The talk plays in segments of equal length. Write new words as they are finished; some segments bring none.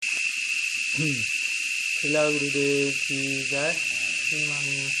Srila Gurudev ki jai, Sriman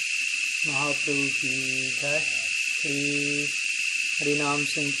Mahaprabhu ki jai, Shri Harinam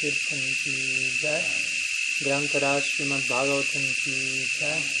Sankirtan ki jai, Grantaraj Srimad Bhagavatam ki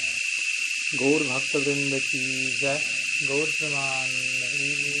jai, Gaur Bhakta Vrinda ki jai, Gaur Praman.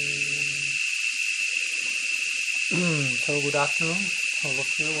 So good afternoon, all of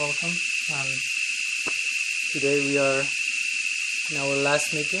you, welcome. And today we are in our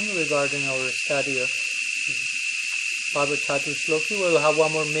last meeting regarding our study of Bhava-catuh-sloki. We will have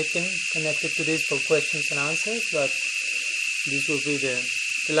one more meeting connected to this for questions and answers, but this will be the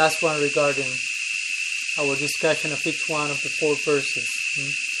last one regarding our discussion of each one of the four verses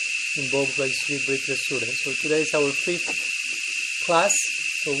invoked by Sri Bhava-catuh-sloki. So today is our fifth class.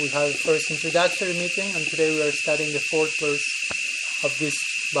 So we have the first introductory meeting, and today we are studying the fourth verse of this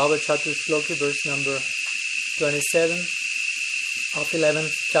Bhava-catuh-sloki, verse number 27 of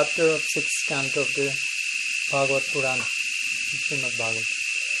 11th chapter of 6th canto of the Bhagavad Purana, Srimad Bhagavatam.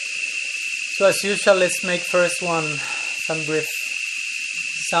 So as usual, let's make first some brief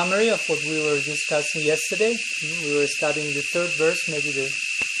summary of what we were discussing yesterday. We were studying the third verse, maybe the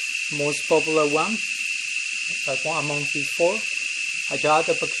most popular one, like one amongst these four.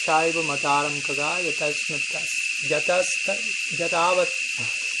 Ajata pakshaiva mataram kaga yatavat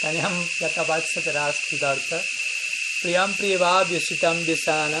tanyam yatavatsatarās kridartha priyam priyavabhyasitam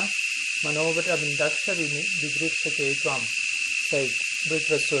vyasana manovata vindaksha vidrikshate tvam, said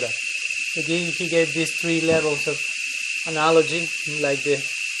Bhava-catuh-sloki. So he gave these three levels of analogy, like the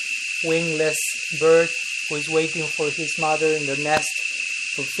wingless bird who is waiting for his mother in the nest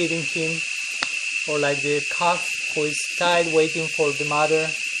for feeding him, or like the calf who is tied waiting for the mother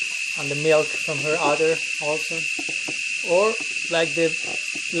and the milk from her udder also, or like the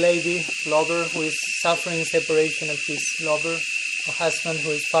lady lover who is suffering separation of his lover, a husband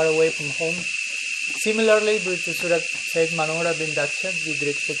who is far away from home. Similarly, Bhava-catuh-sloki said, Manora bindaksha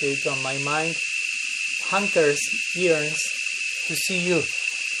vidrikshate tvam, my mind hankers, yearns to see you.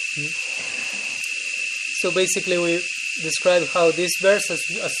 So basically we describe how this verse, as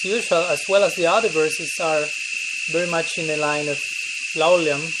usual, as well as the other verses, are very much in the line of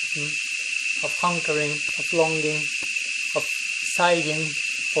laulyam, of hankering, of longing, of sighing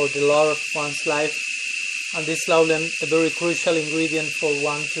for the love of one's life. And this laulyam, a very crucial ingredient for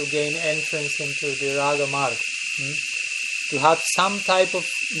one to gain entrance into the raga marg. To have some type of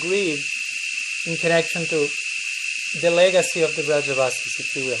greed in connection to the legacy of the Brajavasis,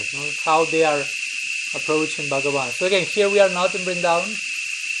 if you will, how they are approaching Bhagavan. So again, here we are not in Vrindavan,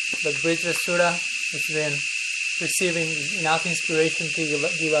 but Bhava-catuh-sloki has been receiving enough inspiration to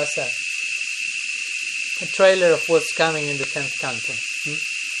give us a trailer of what's coming in the 10th canto.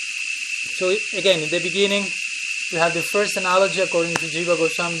 So again, in the beginning, we have the first analogy according to Jiva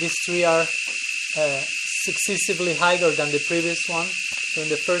Goswami. These three are successively higher than the previous one. So in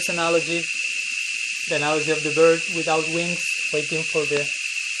the first analogy, the analogy of the bird without wings, waiting for the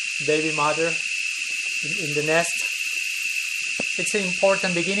baby mother in the nest. It's an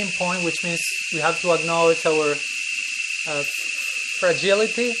important beginning point, which means we have to acknowledge our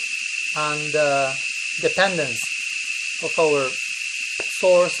fragility and dependence of our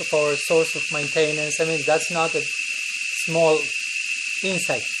source of maintenance. I mean, that's not a small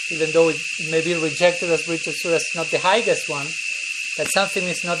insight, even though it may be rejected as Bhava-catuh-sloki as not the highest one. That something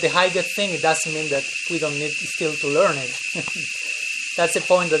is not the highest thing, it doesn't mean that we don't need still to learn it. That's a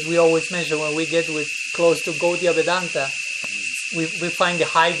point that we always mention when we get close to Gaudiya Vedanta. We find the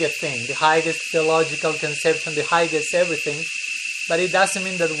highest thing, the highest theological conception, the highest everything. But it doesn't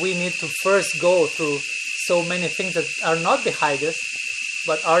mean that we need to first go through so many things that are not the highest,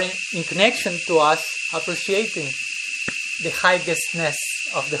 but are in connection to us appreciating the highestness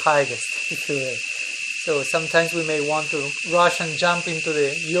of the highest, if you will. So sometimes we may want to rush and jump into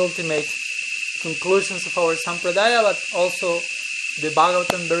the ultimate conclusions of our Sampradaya, but also the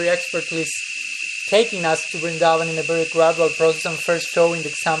Bhagavatam very expertly is taking us to Vrindavan in a very gradual process, and first showing the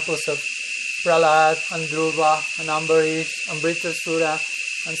examples of Prahlad and Dhruva and Ambarish and Bhava-catuh-sloki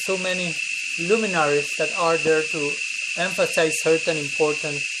and so many luminaries that are there to emphasize certain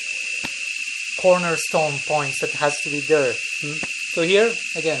important cornerstone points that has to be there. So here,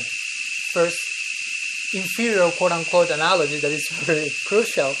 again, first inferior quote-unquote analogy that is very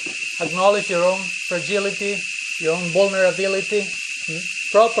crucial. Acknowledge your own fragility, your own vulnerability.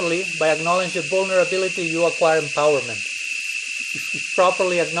 Properly, by acknowledging your vulnerability, you acquire empowerment. If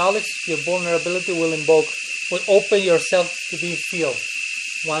properly acknowledged, your vulnerability will open yourself to be filled.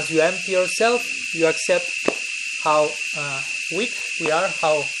 Once you empty yourself, you accept how weak we are,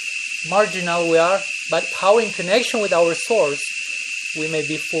 how marginal we are, but how in connection with our source we may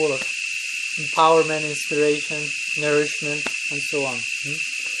be full of empowerment, inspiration, nourishment, and so on.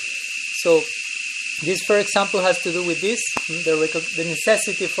 So this, for example, has to do with this, the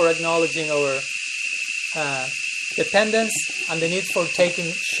necessity for acknowledging our dependence and the need for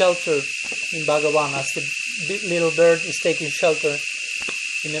taking shelter in Bhagavan, as the little bird is taking shelter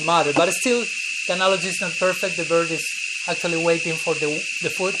in the mother. But still, the analogy is not perfect. The bird is actually waiting for the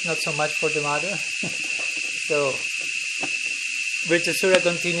food, not so much for the mother. So Vritrasura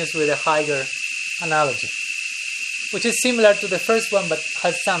continues with a higher analogy, which is similar to the first one, but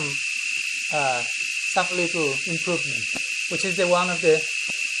has some little improvement, which is the one of the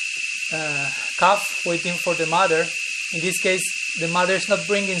calf waiting for the mother. In this case, the mother is not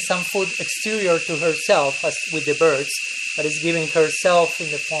bringing some food exterior to herself, as with the birds, but is giving herself in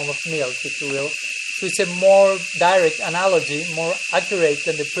the form of milk, if you will. So it's a more direct analogy, more accurate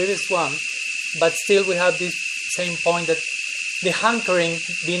than the previous one, but still we have this same point that the hankering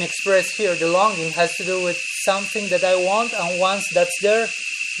being expressed here, the longing, has to do with something that I want, and once that's there,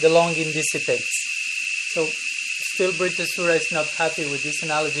 the longing dissipates. So still Vritrasura is not happy with this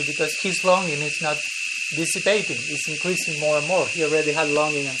analogy because his longing is not dissipating, it's increasing more and more. He already had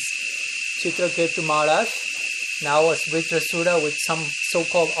longing as Chitraketu Maharaj. Now as Vritrasura, with some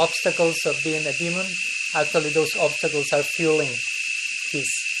so-called obstacles of being a demon, actually those obstacles are fueling his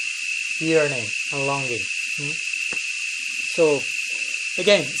yearning and longing. So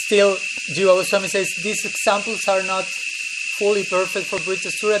again, still Jiva Goswami says these examples are not fully perfect for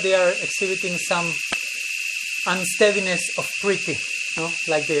Vritrasura. They are exhibiting some unsteadiness of priti,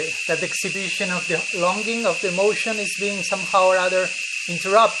 like that exhibition of the longing, of the emotion, is being somehow or other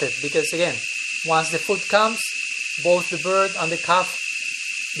interrupted, because again, once the food comes, both the bird and the calf,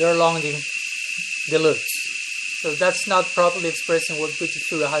 their longing dilutes. So that's not properly expressing what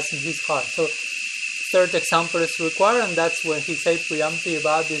Vritrasura has in his heart. So third example is required, and that's when he said Priyamti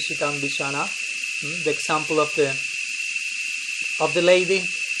Vabhyashitam Vishana, the example of the lady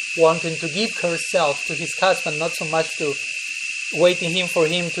wanting to give herself to his husband, not so much to waiting for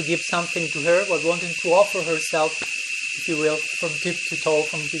him to give something to her, but wanting to offer herself, if you will, from tip to toe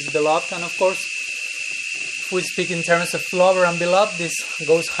from his beloved. And of course, if we speak in terms of lover and beloved, this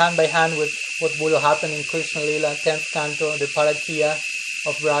goes hand by hand with what will happen in Krishna Lila, 10th canto, the Parakiya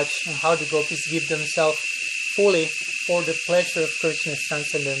of Braj, and how the gopis give themselves fully for the pleasure of Krishna's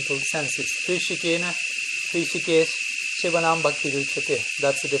transcendental senses. Krishikena, Krishikesh, Shivanam Bhakti Ruchate.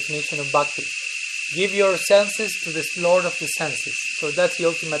 That's the definition of bhakti. Give your senses to the Lord of the senses. So that's the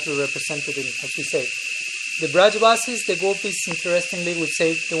ultimately represented in, as we say. The Brajvasis, the gopis, interestingly, would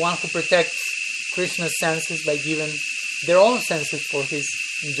say the one who protects Krishna's senses by giving their own senses for his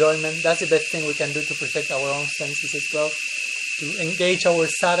enjoyment. That's the best thing we can do to protect our own senses as well. To engage our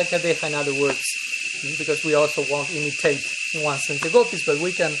sadhaka deha, in other words, because we also won't imitate, in one sense, the gopis, but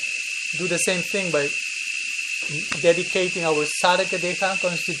we can do the same thing by dedicating our sadhaka deha,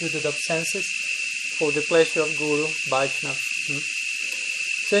 constituted of senses, for the pleasure of Guru, Vaishnava.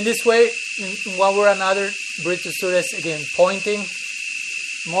 So in this way, in one way or another, Vritrasura is again pointing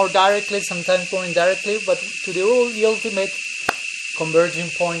more directly, sometimes more indirectly, but to the ultimate converging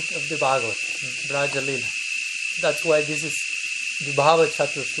point of the Bhagavad, Braja Lila. That's why this is the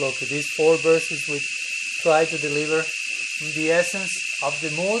Bhava-catuh-sloki, these 4 verses which try to deliver the essence of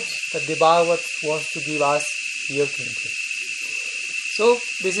the mood that the Bhagavad wants to give us ultimately. So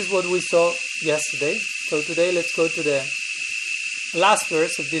this is what we saw yesterday. So today let's go to the last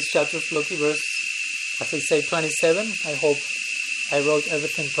verse of this Catuh-sloki, verse, as I say, 27. I hope I wrote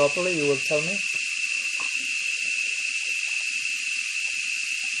everything properly. You will tell me.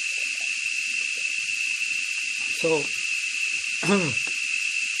 So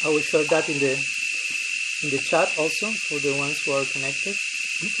I will share that in the chat also for the ones who are connected.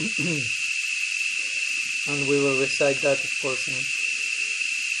 And we will recite that, of course, in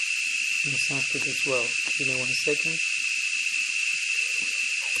Sanskrit as well. Give me 1 second.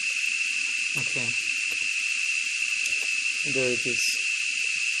 Okay. There it is.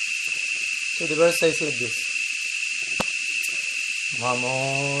 So the verse says like this.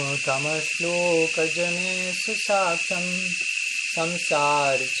 Mamo tamasloka jane susaksham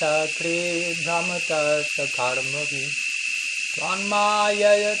samsar chakre brahmata sakarmavi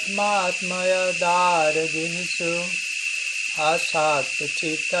Tvanmaya yatmatmaya daradihisu asakta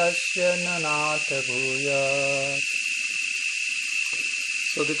chittasya nanata bhuyat.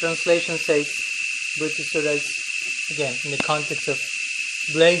 So the translation says, Vritrasura is, again, in the context of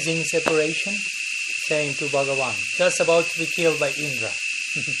blazing separation, saying to Bhagavan, just about to be killed by Indra.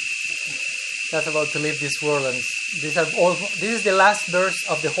 Just about to leave this world. And this is the last verse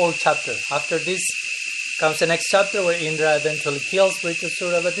of the whole chapter. After this Comes the next chapter where Indra eventually kills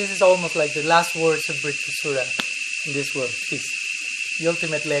Vritrasura, but this is almost like the last words of Vritrasura in this world, the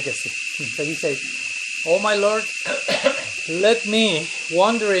ultimate legacy. So he says, "Oh my Lord, let me,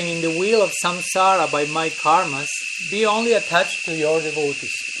 wandering in the wheel of samsara by my karmas, be only attached to your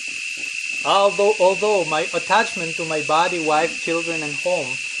devotees. Although my attachment to my body, wife, children, and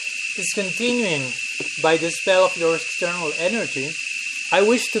home is continuing by the spell of your external energy, I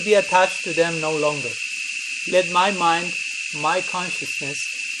wish to be attached to them no longer. Let my mind, my consciousness,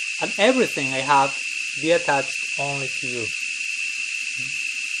 and everything I have be attached only to you."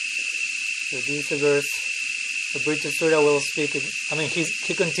 So this is a verse the Vritrasura will speak.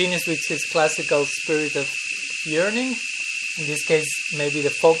 He continues with his classical spirit of yearning. In this case, maybe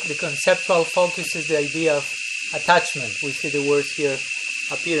the conceptual focus is the idea of attachment. We see the words here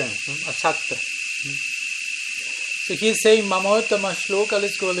appearing, asakta. So he's saying Mamottama Shloka.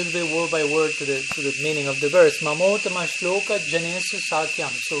 Let's go a little bit word by word to the meaning of the verse. Mamottama Shloka Janesu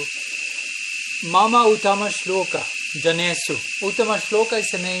Sakyam. So Mama Uttama Shloka Janesu. Uttama Shloka is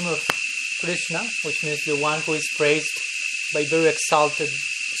the name of Krishna, which means the one who is praised by very exalted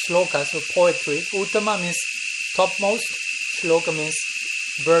shlokas or poetry. Uttama means topmost. Shloka means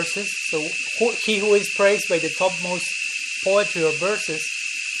verses. So he who is praised by the topmost poetry or verses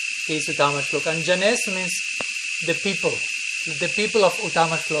is Uttama Shloka. And Janesu means the people of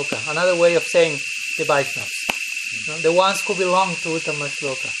Uttama Shloka. Another way of saying the Vaishnavas. The ones who belong to Uttama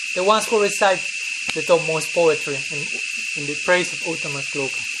Shloka. The ones who recite the topmost poetry in the praise of Uttama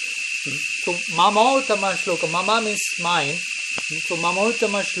Shloka. So Mama Uttama Shloka. Mama means mine. So Mama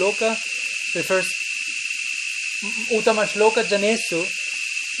Uttama Shloka refers Uttama Shloka Janesu,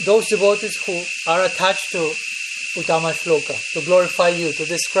 those devotees who are attached to Uttama Shloka, to glorify you, to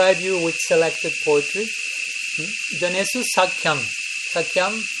describe you with selected poetry. Janesu Sakyam.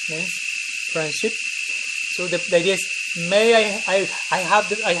 Sakyam means friendship. So the idea is, may I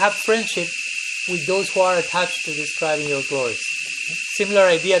have friendship with those who are attached to describing your glories. Similar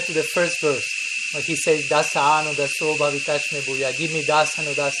idea to the first verse, where he says, Dasa anu daso bhavikashme bhuya, give me dasa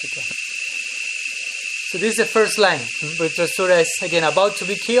anu dasika. So this is the first line. Vritrasura is again about to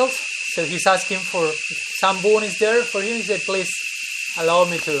be killed. So he's asking for, if some boon is there for him, he said, please allow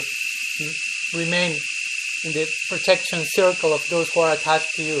me to remain in the protection circle of those who are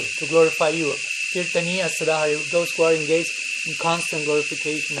attached to you, to glorify you. Kirtaniya Sadhari, those who are engaged in constant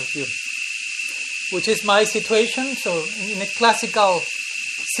glorification of you. Which is my situation. So in a classical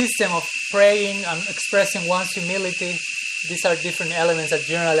system of praying and expressing one's humility, these are different elements that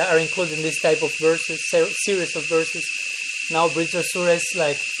generally are included in this type of verses, series of verses. Now Vritrasura is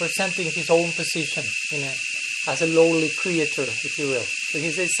like presenting his own position as a lowly creature, if you will. So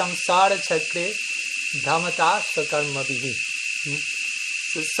he says, Samsara chakre dhamata sakarma bhihi.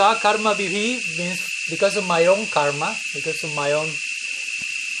 So sakarma bhihi means because of my own karma, because of my own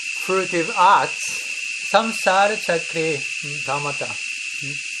fruitive acts, samsara chakre dhamata.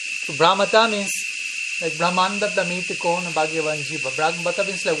 So brahmata means like Brahmanda Brahmitikon Bhagavan Jiva. Brahmata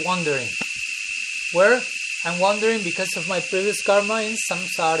means like wandering. Where? I'm wandering because of my previous karma in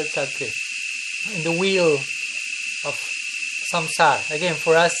samsara chakra, in the wheel of samsara. Again,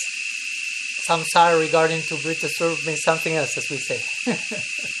 for us, samsara regarding to Vritrasura means something else, as we say.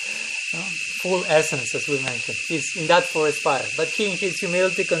 Full essence, as we mentioned. He's in that forest fire. But he, in his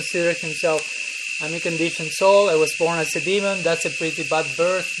humility, considered himself I'm a conditioned soul. I was born as a demon. That's a pretty bad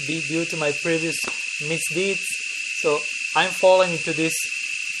birth due to my previous misdeeds. So I'm falling into this.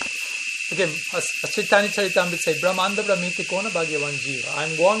 Again, as Chaitanya Charitamrita says, Brahmanda Brahmitikona Bhagavan Jiva.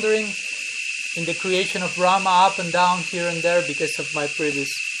 I'm wandering in the creation of Brahma up and down here and there because of my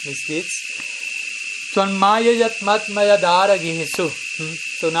previous misdeeds. Tvanmaya yatmatmaya dara gihesu.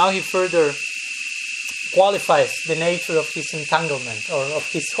 So now he further qualifies the nature of his entanglement, or of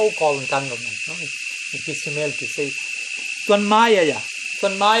his so-called entanglement, in his humility. Say, Tvanmaya.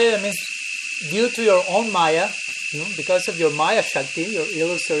 Tvanmaya means due to your own maya, because of your maya shakti, your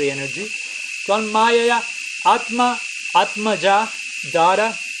illusory energy. Tvanmaya atma, atmaja,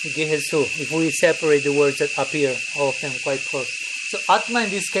 dara, gehesu. If we separate the words that appear, all of them quite close. So atma in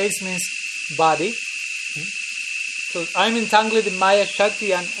this case means body. So I'm entangled in maya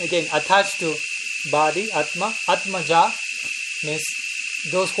shakti and again attached to body, atma. Atmaja means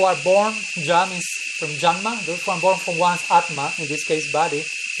those who are born, ja means from janma, those who are born from one's atma, in this case body,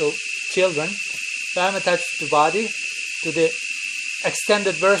 so children. So I'm attached to body, to the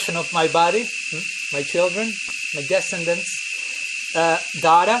extended version of my body, my children, my descendants.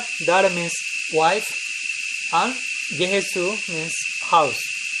 Dara means wife, and gehesu means house,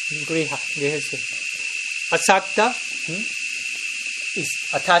 griha, gehesu. Asakta is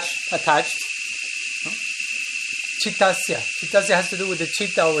attached. Chittasya. Chittasya has to do with the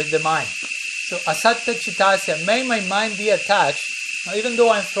chitta or with the mind. So asatta chittasya, may my mind be attached. Now, even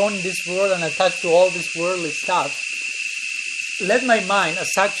though I'm thrown in this world and attached to all this worldly stuff, let my mind,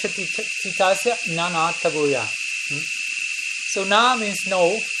 asatta chittasya nanata bhuya. So na means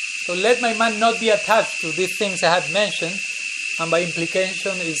no. So let my mind not be attached to these things I have mentioned, and by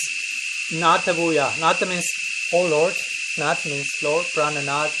implication is nata bhuya. Nata means oh Lord. Nat means Lord,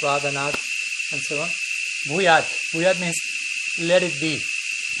 prananat, radhanat, and so on. Bhuyat. Bhuyat means let it be.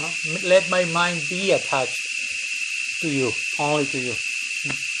 Let my mind be attached to you, only to you.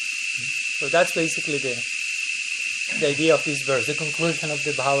 So that's basically the idea of this verse, the conclusion of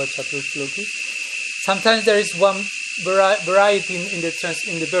the Bhava-catuh-sloki. Sometimes there is one variety in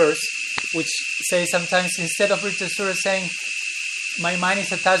the verse, which says sometimes instead of Ritasura saying, my mind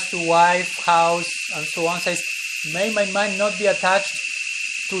is attached to wife, house, and so on, says, may my mind not be attached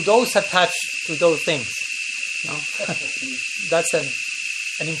to those things. No? That's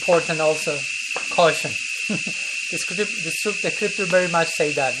an important also caution. The scripture very much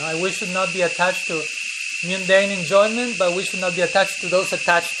say that. No? We should not be attached to mundane enjoyment, but we should not be attached to those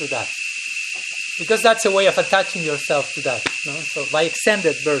attached to that. Because that's a way of attaching yourself to that. No? So by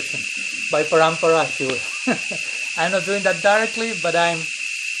extended version, by parampara, if you will. I'm not doing that directly, but I'm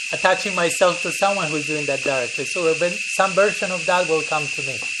attaching myself to someone who is doing that directly. So some version of that will come to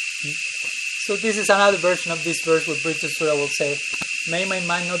me. So this is another version of this verse where Britasura will say, may my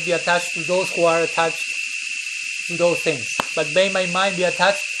mind not be attached to those who are attached to those things, but may my mind be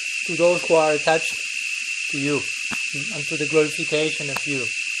attached to those who are attached to you and to the glorification of you.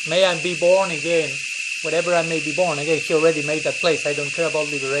 May I be born again, whatever I may be born. Again, he already made that place. I don't care about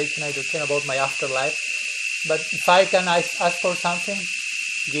liberation. I don't care about my afterlife. But if I can ask for something,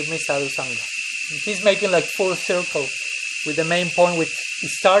 give me sadhu sangha. He's making like full circle with the main point which he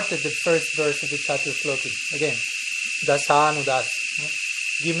started the first verse of the Catuh-sloki. Again, dasa anudas.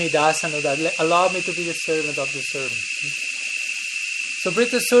 Give me dasa anudas. Allow me to be the servant of the servant. So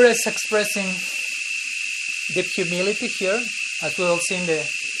Britasura is expressing deep humility here, as we will see in the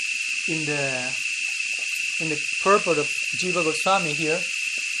purport of Jiva Goswami here.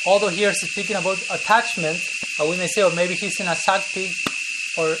 Although here is speaking about attachment, we may say, or maybe he's in asakti,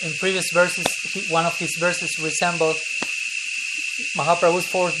 or in previous verses, one of his verses resembles Mahaprabhu's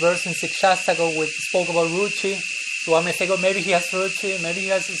fourth verse in Sikshastaka, which spoke about ruchi. So I may think, maybe he has ruchi, maybe he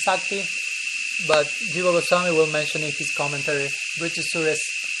has asakti, but Jiva Goswami will mention in his commentary, Britasura is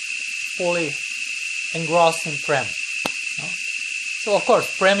fully engrossed in prem. No? So of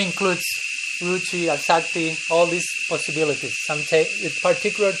course, prem includes ruchi, asakti, all these possibilities. Some with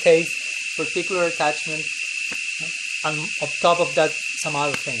particular taste, particular attachment, and on top of that, some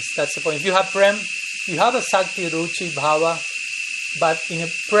other things. That's the point. If you have prem, you have asakti, ruchi, bhava, but in a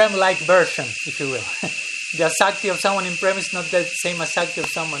prem-like version, if you will. The asakti of someone in prem is not the same asakti of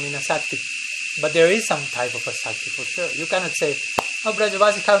someone in asakti. But there is some type of asakti for sure. You cannot say, oh,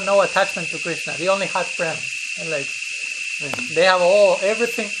 Brajavasi have no attachment to Krishna. They only have prem. And they have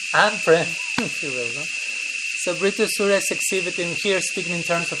everything and prem, if you will. No? So Britasura is exhibiting here, speaking in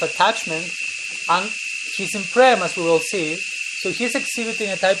terms of attachment, and he's in prem, as we will see. So he's exhibiting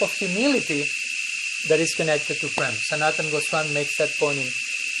a type of humility that is connected to prem. Sanatana Goswami makes that point in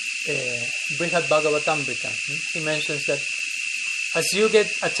Brihad Bhagavatamrita. He mentions that as you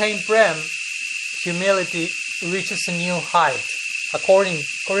attain prem, humility reaches a new height,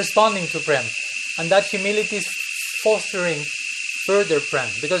 corresponding to prem, and that humility is fostering further prem,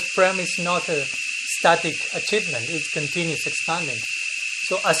 because prem is not a static achievement; it continues expanding.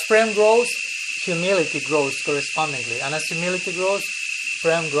 So as prem grows, humility grows correspondingly, and as humility grows,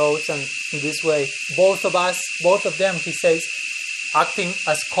 prem grows, and in this way, both of them, he says, acting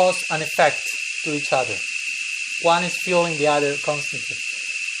as cause and effect to each other. One is fueling the other constantly.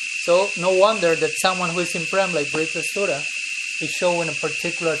 So no wonder that someone who is in prem like Britasura is showing a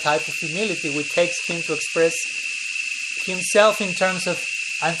particular type of humility which takes him to express himself in terms of,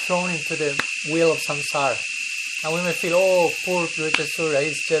 I'm thrown into the wheel of samsara. And we may feel, oh, poor Britasura,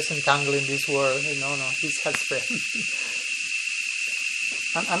 he's just entangled in this world. No, he has prem.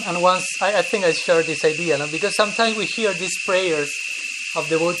 And once, I think I shared this idea, no? Because sometimes we hear these prayers of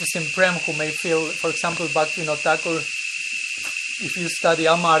devotees in prem who may feel, for example, Bhaktivinoda Thakur, if you study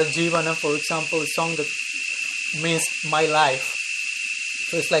Amar Jivana, for example, a song that means my life.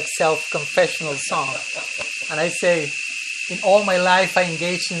 So it's like self-confessional song. And I say, in all my life I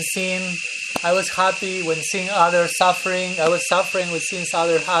engaged in sin. I was happy when seeing others suffering. I was suffering with seeing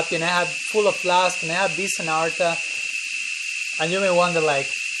others happy. And I had full of lust, and I had this and artha. And you may wonder,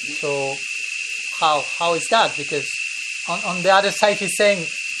 so how is that? Because on the other side he's saying,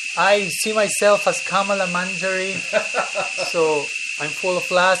 I see myself as Kamala Manjari, so I'm full of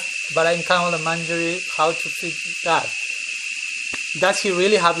lust, but I'm Kamala Manjari. How to fit that? Does he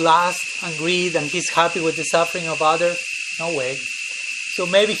really have lust and greed and he's happy with the suffering of others? No way. So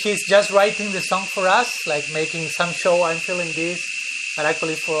maybe he's just writing the song for us, like making some show, I'm feeling this, but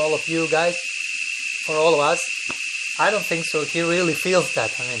actually for all of you guys, for all of us, I don't think so. He really feels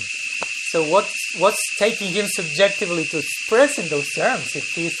that. So what's taking him subjectively to express in those terms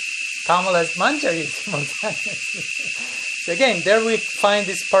if he's Kamala's Manjari simultaneously? So again, there we find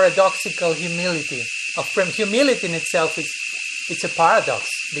this paradoxical humility of Prem. Humility in itself it's a paradox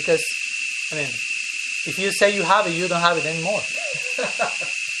because, if you say you have it, you don't have it anymore.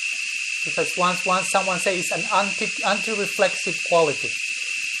 Because once someone says it's an anti-reflexive quality.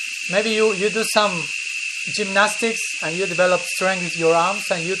 Maybe you do some gymnastics and you develop strength with your arms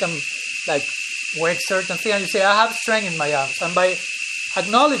and you can work certain things and you say, I have strength in my arms. And by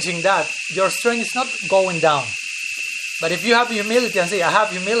acknowledging that, your strength is not going down. But if you have humility and say, I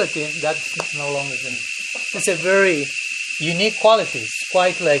have humility, that's no longer there. It's a very unique quality. It's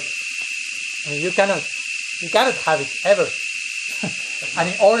quite you cannot have it ever. And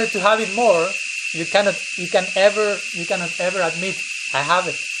in order to have it more, you cannot ever admit I have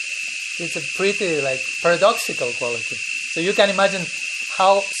it. It's a pretty paradoxical quality. So you can imagine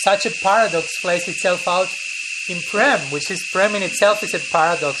how such a paradox plays itself out in Prem, which is Prem in itself is a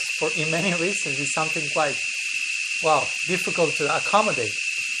paradox in many reasons. It's something quite difficult to accommodate.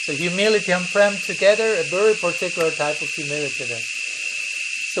 So humility and Prem together, a very particular type of humility there.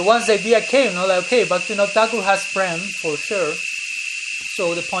 So once the idea came, okay, Bhaktivinoda Thakur has Prem for sure.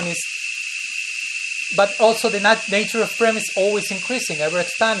 So the point is, but also the nature of Prem is always increasing, ever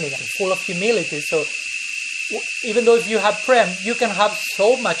expanding, and full of humility. So even though if you have Prem, you can have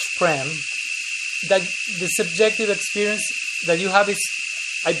so much Prem that the subjective experience that you have is,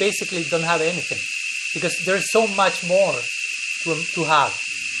 I basically don't have anything. Because there's so much more to have.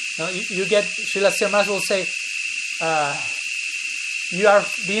 You get, Srila Sri Maharaj will say, you are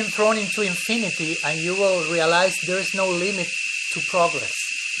being thrown into infinity and you will realize there is no limit to progress.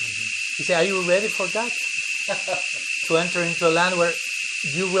 You say, are you ready for that? To enter into a land where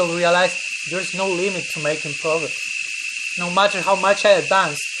you will realize there's no limit to making progress. No matter how much I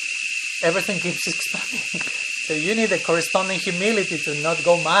advance, everything keeps expanding. So you need a corresponding humility to not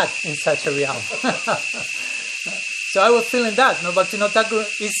go mad in such a realm. So I was feeling that. Bhaktivinoda Thakur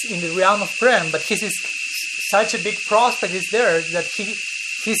is in the realm of Prem, but his is such a big prospect is there that he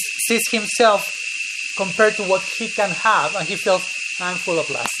sees himself compared to what he can have, and he feels, I'm full of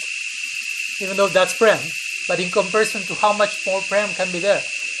lust. Even though that's Prem, but in comparison to how much more Prem can be there,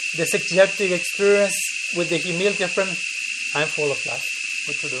 the subjective experience with the humility of Prem, I'm full of lust.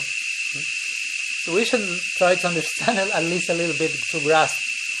 What to do? So we should try to understand at least a little bit to grasp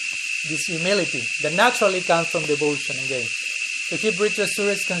this humility that naturally comes from devotion again. So here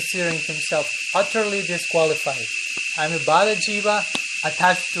Vritrasura is considering himself utterly disqualified. I'm a Bala Jiva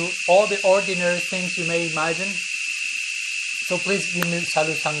attached to all the ordinary things you may imagine. So please give me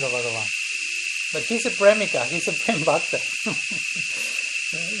Sadhu Sangha Bhagavan. But he's a Premika, he's a Prem Bhakta.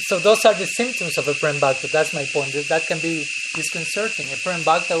 So those are the symptoms of a Prem Bhakta. That's my point. That can be disconcerting. A Prem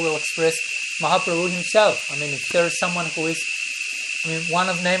Bhakta will express Mahaprabhu himself. If there's someone who is, one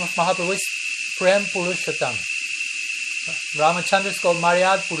of the name of Mahaprabhu is Prem Purushottam. Ramachandra is called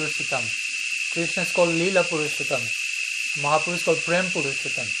Maryad Purushottam. Krishna is called Leela Purushottam. Mahaprabhu is called Prem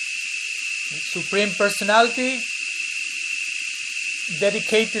Purushottam. Supreme personality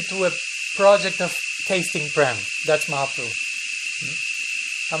dedicated to a project of tasting Prem. That's Mahaprabhu.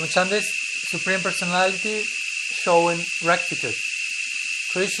 Ramachandra is Supreme Personality showing rectitude.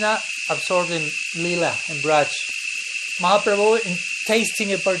 Krishna absorbed in Leela and Braj. Mahaprabhu in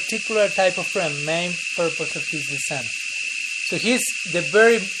tasting a particular type of Prem, main purpose of his descent. So he's the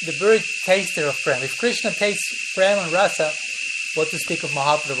very taster of Prem. If Krishna tastes Prem and Rasa, what to speak of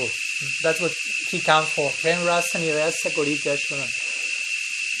Mahaprabhu? That's what he counts for. Prem Rasa Nirasa Gorita Ashwaran.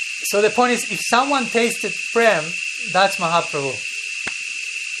 So the point is, if someone tasted Prem, that's Mahaprabhu.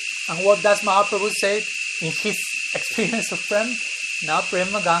 And what does Mahaprabhu say in his experience of Prem? Na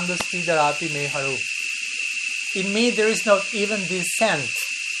prema gandhasti darapi me haru. In me there is not even the scent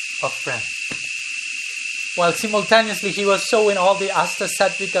of Prem. While simultaneously he was showing all the Asta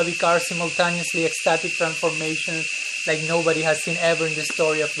Sattvika Vikar, simultaneously ecstatic transformation like nobody has seen ever in the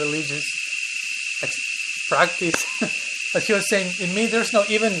story of religious practice. But he was saying, in me there's not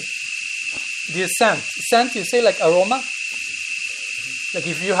even the scent. Scent, you say like aroma? Like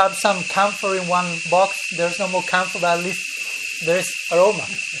if you have some camphor in one box, there's no more camphor, but at least there is aroma.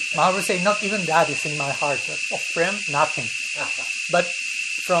 Mahaprabhu say, not even that is in my heart. Of Prem, nothing. But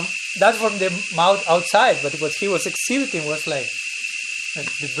that's from the mouth outside, but what he was exhibiting was like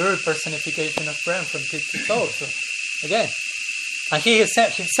the very personification of prem from tip to toe. So again, and he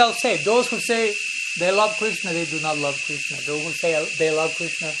himself said, those who say they love Krishna, they do not love Krishna. Those who say they love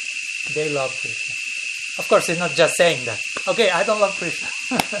Krishna, they love Krishna. Of course, he's not just saying that. Okay, I don't love Krishna.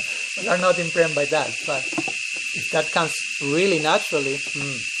 We are not impressed by that. But if that comes really naturally,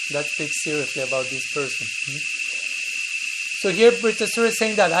 that speaks seriously about this person. So here Vritrasura is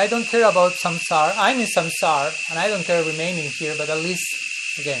saying that I don't care about samsara. I'm in samsara, and I don't care remaining here, but at least,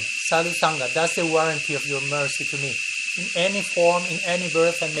 again, sadhu sangha, that's the warranty of your mercy to me. In any form, in any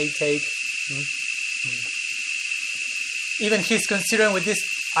birth I may take. Even he's considering with this,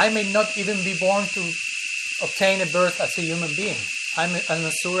 I may not even be born to obtain a birth as a human being. I'm an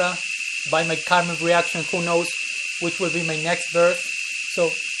asura. By my karmic reaction, who knows which will be my next birth.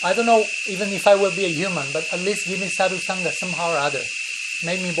 So I don't know even if I will be a human, but at least give me sadhu sangha somehow or other.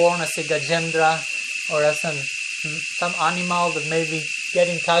 Make me born as a Gajendra or as some animal that maybe get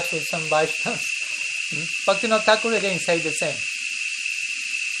in touch with some Vaishnavas. Bhaktivinoda Thakur again say the same.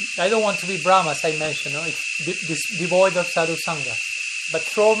 I don't want to be Brahma, as I mentioned, devoid of sadhu sangha. But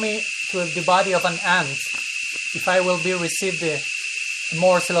throw me to the body of an ant if I will be receive the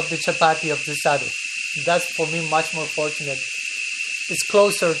morsel of the chapati of the sadhu. That's for me much more fortunate. It's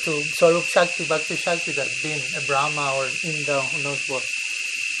closer to Swarup Shakti, Bhakti Shakti than being a Brahma or Indra, who knows what.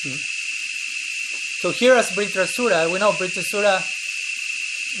 So here as Vritrasura, we know Vritrasura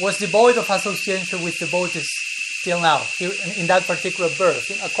was devoid of association with devotees till now, here in that particular birth,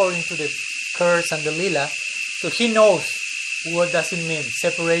 according to the curse and the lila. So he knows what does it mean,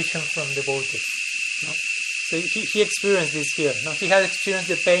 separation from devotees. So he experienced this here. He had experienced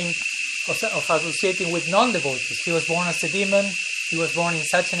the pain of associating with non-devotees. He was born as a demon. He was born in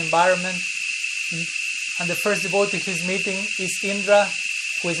such an environment. And the first devotee he's meeting is Indra,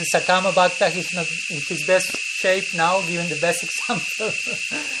 who is a Sakama Bhakta. He's not in his best shape now, given the best example.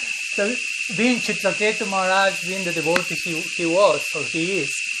 So being Chitraketu Maharaj, being the devotee he was, or he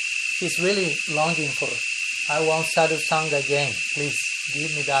is, he's really longing for, I want sadhu sangha again. Please,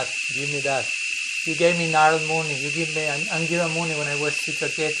 give me that, give me that. You gave me Narad Muni, you gave me Angira Muni when I was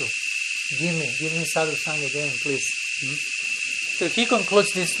Chitraketu. Give me sadhu sangha again, please. So he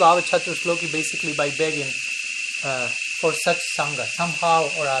concludes this Bhava-catuh-sloki basically by begging for such sangha, somehow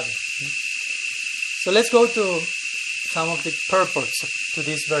or other. So let's go to some of the purports to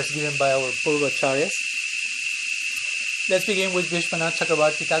this verse given by our Purvacharyas. Let's begin with Vishwanath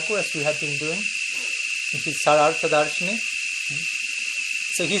Chakravarti Thakur, as we have been doing in his Sarartha Darshini.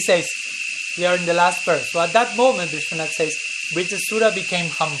 So he says, we are in the last verse. So at that moment, Vishwanath says, Vritrasura became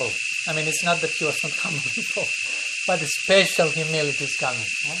humble. I mean, it's not that he was not humble before, but the special humility is coming.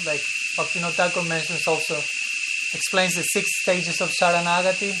 Like Bhaktivinoda Thakur mentions also, explains the 6 stages of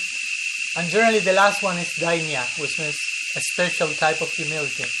Saranagati, and generally the last one is Dainya, which means a special type of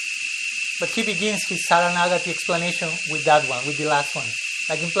humility. But he begins his Saranagati explanation with that one, with the last one,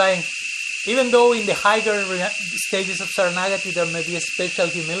 like implying, even though in the higher stages of Saranagati there may be a special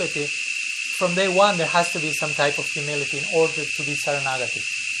humility, from day one there has to be some type of humility in order to be Saranagati.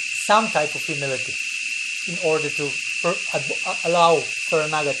 Some type of humility in order to allow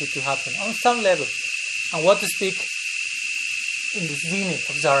Saranagati to happen on some level. And what to speak in the zenith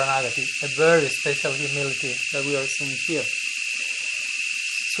of Saranagati, a very special humility that we are seeing here.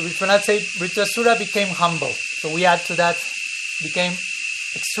 So Vishwanath said, Vritrasura became humble. So we add to that, became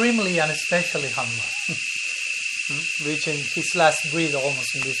extremely and especially humble, reaching his last breath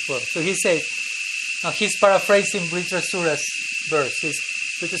almost in this world. So he says, now he's paraphrasing Vritrasura's verse.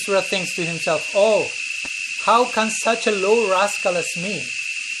 Vritrasura thinks to himself, oh, how can such a low rascal as me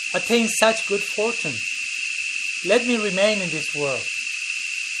attain such good fortune? Let me remain in this world.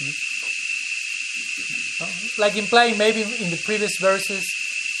 Like implying maybe in the previous verses,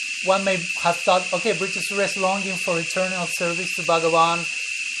 one may have thought, okay, Vritrasura is longing for eternal service to Bhagavan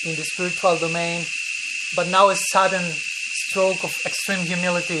in the spiritual domain, but now a sudden stroke of extreme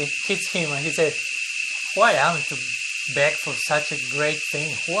humility hits him and he says, why am I to beg for such a great thing?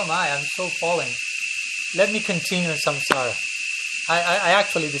 Who am I? I'm so fallen. Let me continue in samsara. I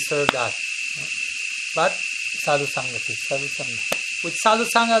actually deserve that. But sadhu sangha, sadhu sangha. With sadhu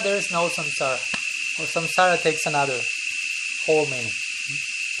sangha there is no samsara. Or samsara takes another whole meaning.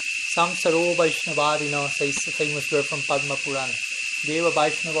 Samsaro Vaishnavadino, says the famous verse from Padma Purana. Deva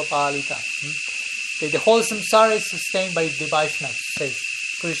Vaishnava Palita. The whole samsara is sustained by the Vaishnavas, says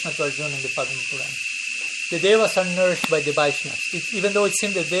Krishna to Arjuna in the Padma Purana. The Devas are nourished by the Vaishnavas. Even though it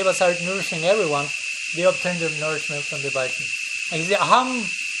seems that Devas are nourishing everyone, they obtain their nourishment from the Vaishnavas. And he says, Aham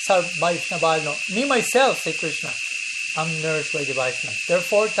sar Vaishnavadino. Me myself, say Krishna, I'm nourished by the Vaishnava.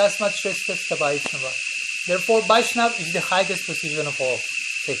 Therefore, Tasmat Shrestha Vaishnava. Therefore, Vaishnava is the highest position of all.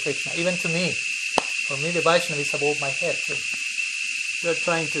 Say Krishna. Even to me. For me, the Vaishnava is above my head. So we are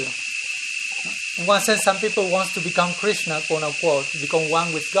trying to... In one sense, some people want to become Krishna, quote unquote, to become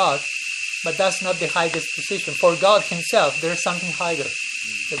one with God, but that's not the highest position. For God Himself, there is something higher,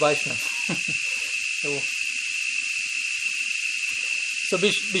 the Vaishnava. So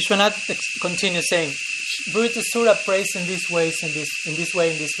Vishwanath continues saying, Vritasura prays in these ways, in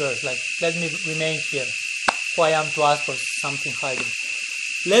this verse, like, let me remain here, who I am to ask for something higher.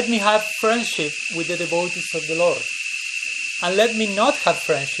 Let me have friendship with the devotees of the Lord, and let me not have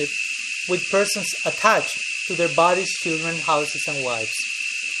friendship with persons attached to their bodies, children, houses, and wives.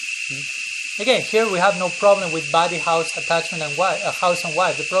 Again, here we have no problem with body, house, attachment, and house and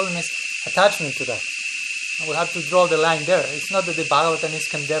wife. The problem is attachment to that. And we have to draw the line there. It's not that the Bhagavatam is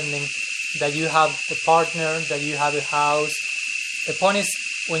condemning that you have a partner, that you have a house. The point is,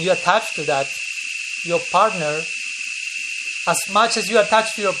 when you attach to that, your partner, as much as you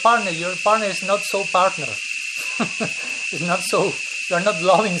attach to your partner is not so partner. It's not so... You are not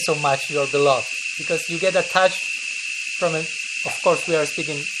loving so much your beloved, because you get attached from it. Of course, we are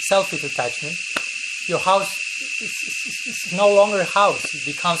speaking selfish attachment. Your house is no longer a house; it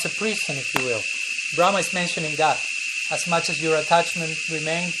becomes a prison, if you will. Brahma is mentioning that as much as your attachment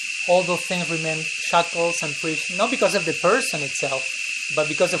remains, all those things remain shackles and prison, not because of the person itself, but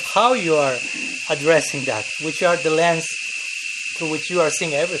because of how you are addressing that, which are the lens through which you are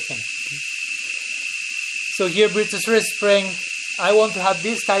seeing everything. So here, Vritasura is praying, I want to have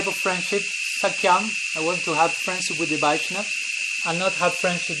this type of friendship, Sakyam. I want to have friendship with the Vaishnava and not have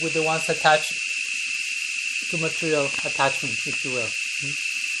friendship with the ones attached to material attachment, if you will.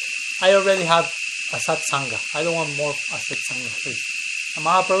 I already have a satsanga. I don't want more asat sangha, please. And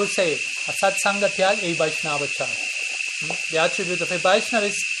Mahaprabhu says, asat sangha tyag e Vaishnava char. The attribute of a Vaishnava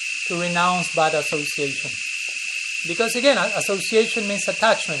is to renounce bad association. Because again, association means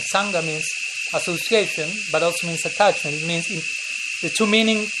attachment. Sangha means association, but also means attachment. It means the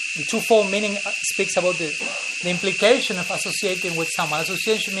twofold meaning speaks about the implication of associating with someone.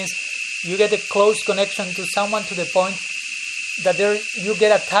 Association means you get a close connection to someone to the point that you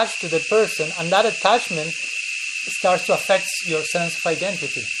get attached to the person, and that attachment starts to affect your sense of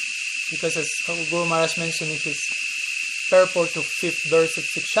identity. Because as Guru Maharaj mentioned in his purport to 5th verse of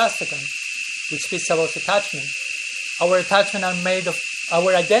Sikshastakam, which speaks about attachment, our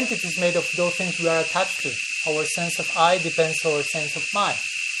identity is made of those things we are attached to. Our sense of I depends on our sense of my.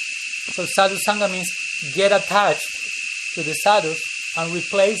 So sadhu sangha means get attached to the sadhus and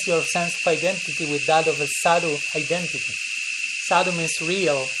replace your sense of identity with that of a sadhu identity. Sadhu means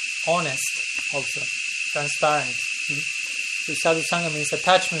real, honest, also transparent. So sadhu sangha means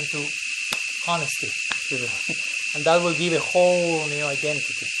attachment to honesty, and that will give a whole new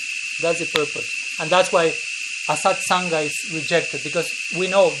identity. That's the purpose, and that's why asat sangha is rejected, because we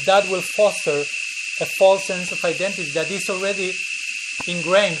know that will foster a false sense of identity that is already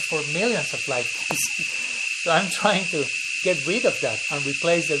ingrained for millions of lifetimes. So I'm trying to get rid of that and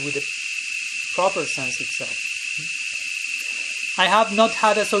replace it with the proper sense itself. I have not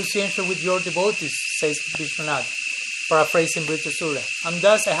had association with your devotees, says Vishwanath, paraphrasing Vritasura, and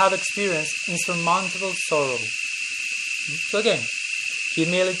thus I have experienced insurmountable sorrow. So again,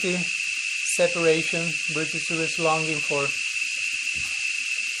 humility, separation, Vritasura's longing for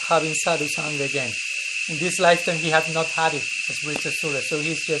having sadhu sangha again. In this lifetime, he had not had it as Vritasura, so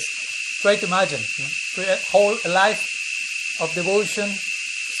he's just, try to imagine, a whole life of devotion,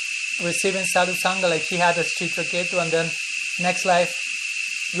 receiving sadhu sangha like he had as Chitraketu, and then next life,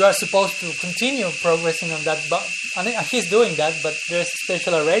 you are supposed to continue progressing on that. And he's doing that, but there's a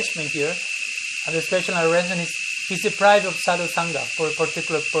special arrangement here, and the special arrangement is he's deprived of sadhu sangha for a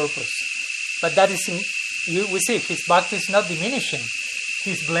particular purpose. But that is, we see, his bhakti is not diminishing.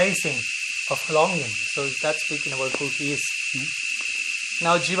 He's blazing of longing. So that's speaking about who he is.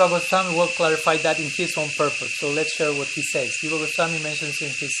 Now Jiva Goswami will clarify that in his own purpose. So let's share what he says. Jiva Goswami mentions in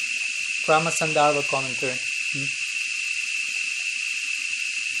his Krama Sandarbha commentary.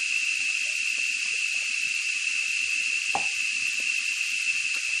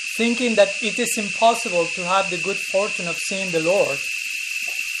 Thinking that it is impossible to have the good fortune of seeing the Lord,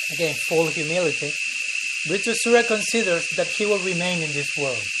 again, full humility, Vritasura considers that he will remain in this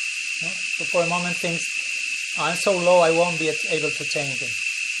world. So for a moment thinks, I'm so low I won't be able to attain him.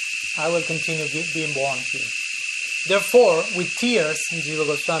 I will continue being born here. Therefore, with tears, Jiva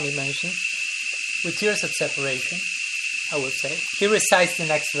Goswami mentions, with tears of separation, I would say, he recites the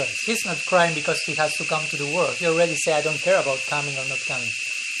next verse. He's not crying because he has to come to the world. He already said, I don't care about coming or not coming.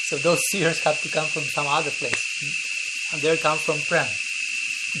 So those tears have to come from some other place. and there comes from Prem.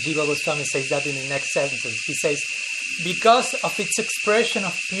 Jiva Goswami says that in the next sentence. He says, because of its expression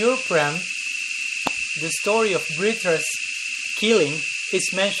of pure Prem, the story of Britra's killing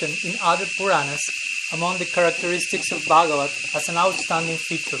is mentioned in other Puranas among the characteristics of Bhagavat as an outstanding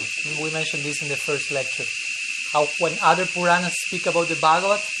feature. We mentioned this in the first lecture. How when other Puranas speak about the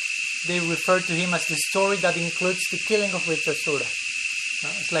Bhagavat, they refer to him as the story that includes the killing of Vritrasura.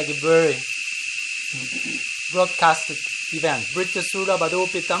 It's like a very broadcasted event. Vritrasura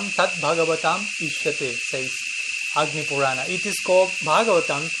Vadopitam Tat Bhagavatam Ishyate, says Agni Purana. It is called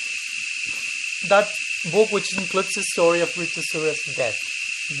Bhagavatam, that book which includes the story of Vritrasura's death.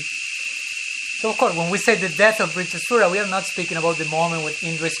 So of course, when we say the death of Vritrasura, we are not speaking about the moment when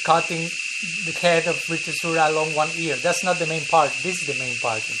Indra is cutting the head of Vritrasura along one ear. That's not the main part. This is the main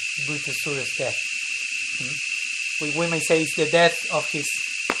part of Vritrasura's death. We may say it's the death of his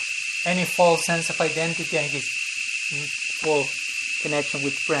any false sense of identity and his full connection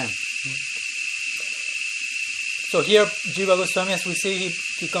with Prem. So here, Jiva Goswami, as we see,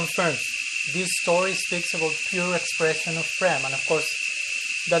 he confirms this story speaks about pure expression of Prem, and of course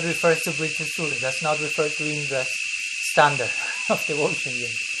that refers to Vritrasura. Does not refer to Indra's standard of devotion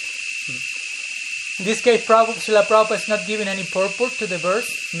yet. In this case, Srila Prabhupada is not giving any purport to the verse.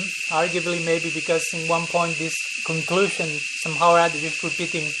 Arguably, maybe because in one point this conclusion somehow or other is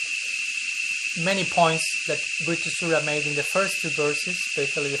repeating many points that Vritrasura made in the first two verses,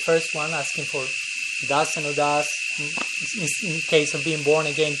 especially the first one, asking for das and udas. In case of being born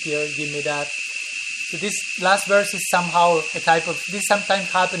again here, give me that. So this last verse is somehow a type of, this sometimes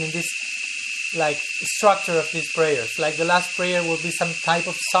happens in this like structure of these prayers. Like the last prayer will be some type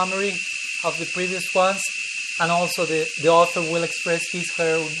of summary of the previous ones, and also the author will express his,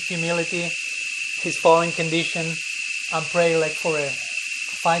 her humility, his fallen condition, and pray like for a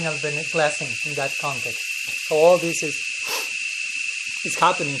final blessing in that context. So all this is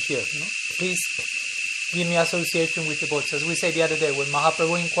happening here. Please give me association with the devotees. As we said the other day, when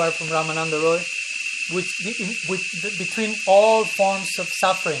Mahaprabhu inquired from Ramananda Roy, between all forms of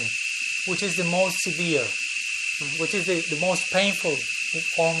suffering, which is the most severe, which is the most painful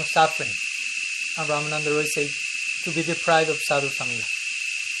form of suffering, and Ramananda Roy said, to be deprived of sadhu sangha.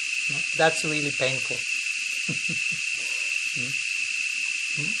 That's really painful.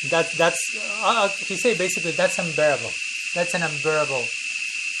 He said basically that's unbearable. That's an unbearable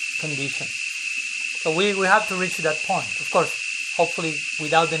condition. So we have to reach that point. Of course, hopefully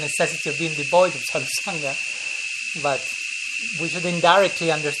without the necessity of being devoid of sadhu sangha, but we should indirectly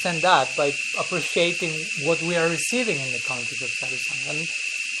understand that by appreciating what we are receiving in the context of sadhu sangha. And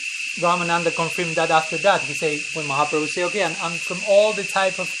Ramananda confirmed that after that. He said, when Mahaprabhu said, okay, and from all the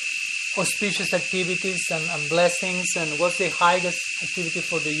type of auspicious activities and blessings, and what's the highest activity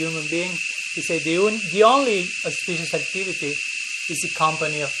for the human being? He said, the only auspicious activity is the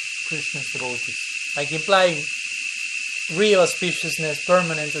company of Krishna's devotees. Like implying real auspiciousness,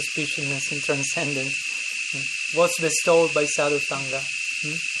 permanent auspiciousness in transcendence. What's bestowed by sadhu sangha.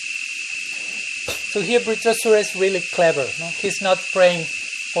 So here Vritrasura is really clever. No? He's not praying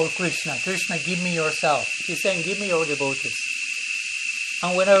for Krishna. Krishna, give me yourself. He's saying, give me your devotees.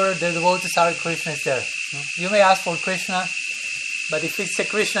 And whenever the devotees are, Krishna is there. No? You may ask for Krishna, but if it's a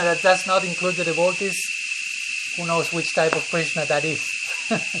Krishna that does not include the devotees, who knows which type of Krishna that is.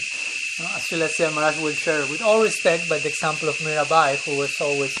 As Srila Sridhar Maharaj will share, with all respect, by the example of Mirabai, who was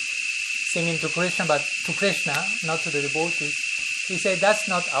always singing to Krishna, but to Krishna, not to the devotees. He said, that's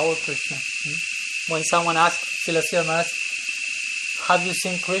not our Krishna. When someone asked Srila Sridhar Maharaj, have you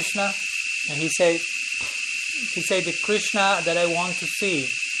seen Krishna? And he said, the Krishna that I want to see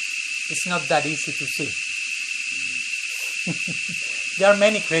is not that easy to see. There are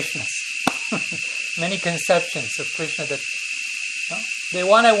many Krishnas, many conceptions of Krishna that the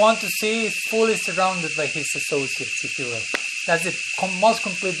one I want to see is fully surrounded by his associates, if you will. That's the most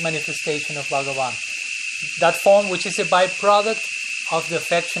complete manifestation of Bhagavan. That form which is a byproduct of the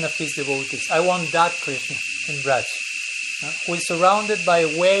affection of his devotees. I want that Krishna in Braj, who is surrounded by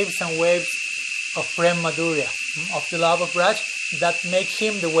waves and waves of Prem Madhurya, of the love of Braj, that make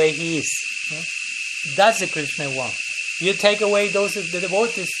him the way he is. That's the Krishna I want. You take away those of the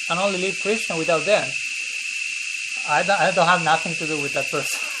devotees and only leave Krishna without them, I don't have nothing to do with that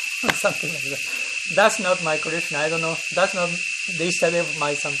person. Something like that. That's not my Krishna. I don't know. That's not the Ishtadev of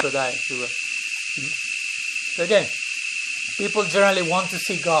my Sampradaya. So again, people generally want to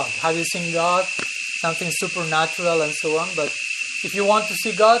see God. Have you seen God? Something supernatural and so on. But if you want to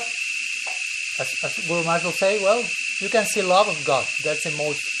see God, as Guru Maharaj will say, well, you can see love of God. That's the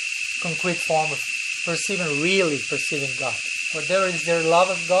most concrete form of really perceiving God. Whatever is there love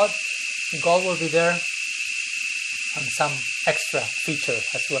of God, God will be there and some extra feature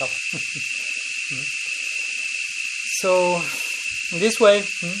as well. So in this way,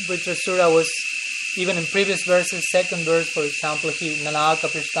 Vritrasura was, even in previous verses, second verse, for example, he nanaka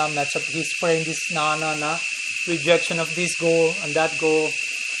prishtam nachap, he's praying this na rejection of this goal and that goal,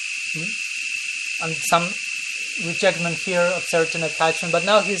 and some rejection here of certain attachment. But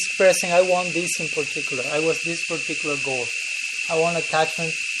now he's expressing, I want this in particular. I was this particular goal. I want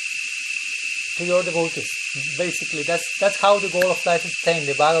attachment to your devotees. Basically, that's how the goal of life is attained.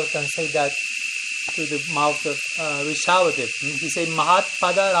 The Bhagavatam say that through the mouth of Rishabhadev. He said, Mahat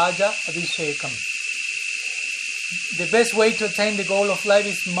Pada Raja Abhishekam. The best way to attain the goal of life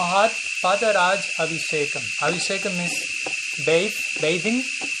is Mahat Pada Raj Abhishekam. Abhishekam means bathing,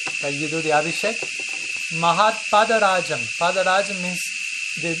 like you do the Abhishek. Mahat Pada Rajam. Pada Rajam means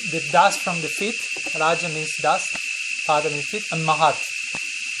the dust from the feet. Raja means dust. Pada means feet. And Mahat,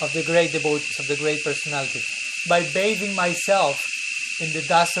 of the great devotees, of the great personalities. By bathing myself in the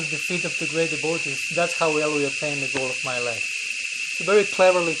dust of the feet of the great devotees, that's how well we attain the goal of my life. So very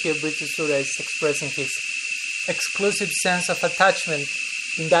cleverly here, Vritrasura is expressing his exclusive sense of attachment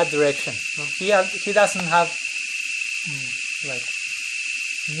in that direction. He doesn't have like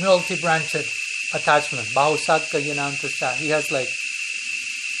multi-branched attachment. Bhava-catuh-sloki yanantasya. He has like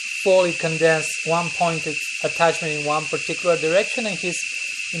fully condensed, one-pointed attachment in one particular direction, and he's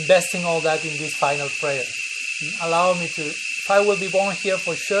investing all that in this final prayer. Allow me to, if I will be born here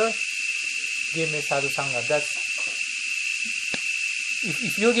for sure, give me sadhu sangha. That's,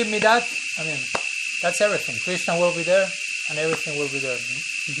 if you give me that, I mean, that's everything. Krishna will be there, and everything will be there.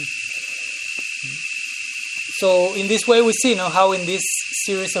 So in this way we see how in this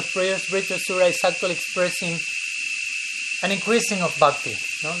series of prayers, Vritrasura is actually expressing an increasing of bhakti.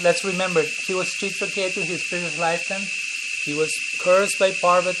 Let's remember, he was Chitraketu, his previous lifetime. He was cursed by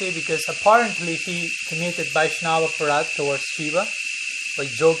Parvati because apparently he committed Vaishnava aparat towards Shiva by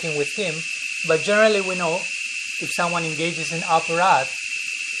joking with him. But generally we know if someone engages in aparat,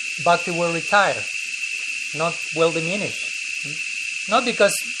 bhakti will retire, not will diminish. Not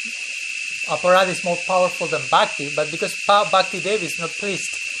because aparat is more powerful than bhakti, but because Bhakti Devi is not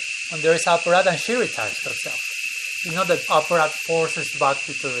pleased when there is aparat and she retires herself. It's not that aparat forces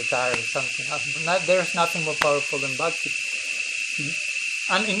bhakti to retire or something. There's nothing more powerful than bhakti.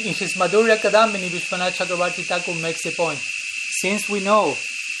 And in his Madhurya Kadambini, Vishwanath Chakravarti Thakur makes the point. Since we know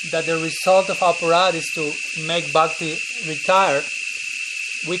that the result of aparat is to make bhakti retire,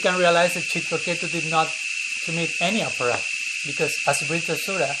 we can realize that Chitraketu did not commit any aparat. Because as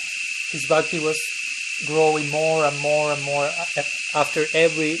Vritrasura, his bhakti was growing more and more and more after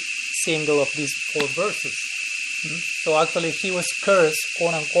every single of these 4 verses. So actually he was cursed,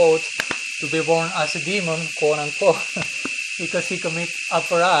 quote unquote, to be born as a demon, quote unquote, because he committed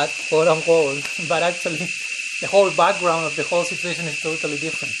aparat, quote unquote. But actually the whole background of the whole situation is totally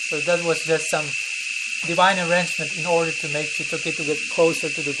different. So that was just some divine arrangement in order to make Chitraketu get closer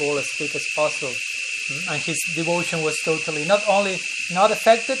to the goal as quick as possible. And his devotion was totally not only not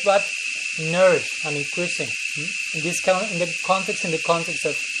affected but nourished and increasing in the context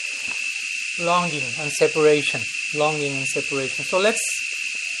of longing and separation. So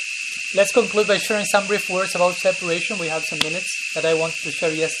let's conclude by sharing some brief words about separation. We have some minutes that I wanted to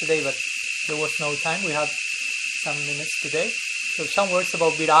share yesterday, but there was no time. We have some minutes today. So some words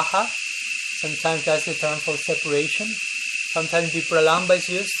about viraha. Sometimes that's the term for separation. Sometimes vipralamba is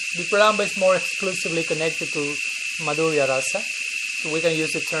used. Vipralamba is more exclusively connected to Madhurya Rasa. So we can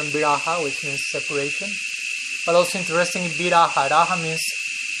use the term viraha, which means separation. But also interesting, viraha. Raha means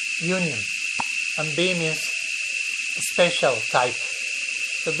union. And B means special type.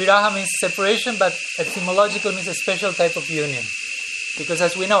 So viraha means separation, but etymologically means a special type of union. Because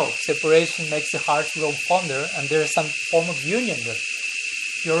as we know, separation makes the heart grow fonder, and there is some form of union there.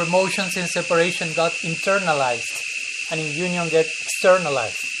 Your emotions in separation got internalized, and in union get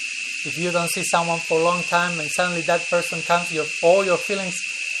externalized. If you don't see someone for a long time and suddenly that person comes, all your feelings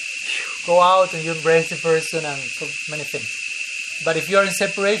go out and you embrace the person and so many things. But if you're in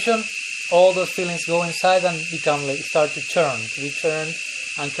separation, all those feelings go inside and start to be churned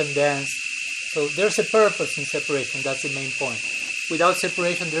and condensed. So there's a purpose in separation, that's the main point. Without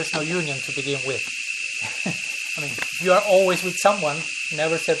separation, there's no union to begin with. I mean, if you are always with someone,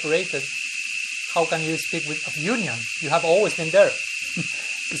 never separated, how can you speak of union? You have always been there.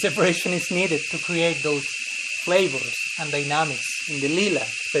 The separation is needed to create those flavors and dynamics in the lila,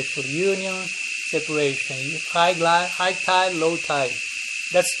 especially union, separation, high tide, low tide.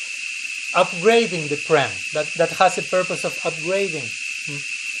 That's upgrading the prem. That has a purpose of upgrading,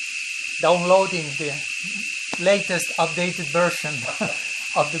 downloading the latest updated version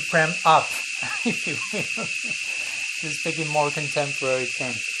of the prem app, if you will. to speak in more contemporary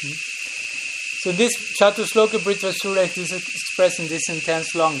terms. So this Catuh-sloki Bhava-catuh-sloki is expressing this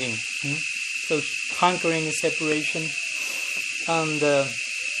intense longing. So hankering is separation. And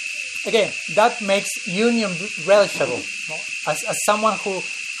again, that makes union relishable. As someone who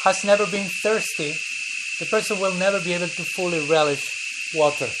has never been thirsty, the person will never be able to fully relish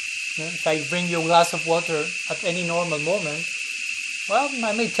water. If I bring you a glass of water at any normal moment, well,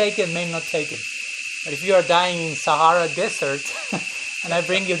 I may take it, may not take it. But if you are dying in Sahara Desert, and I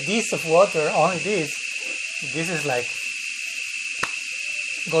bring you this of water, only this is like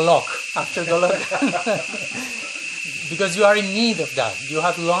golok, after golok. Because you are in need of that. You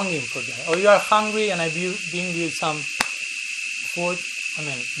have longing for that. Or you are hungry and I bring you some food. I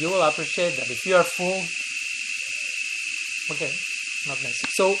mean, you will appreciate that. If you are full, okay, not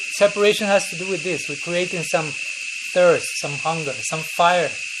necessary. So separation has to do with this, with creating some thirst, some hunger, some fire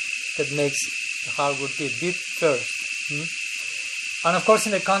that makes the heart go deep thirst. And of course,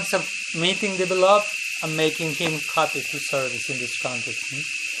 in the concept, meeting the beloved and making him happy through service in this context.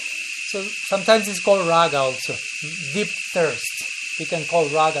 So sometimes it's called raga also, deep thirst. We can call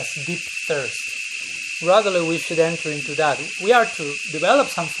ragas deep thirst. Gradually we should enter into that. We are to develop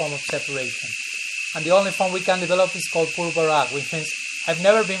some form of separation. And the only form we can develop is called purva raga, which means I've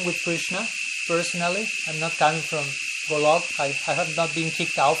never been with Krishna personally. I'm not coming from Golok. I have not been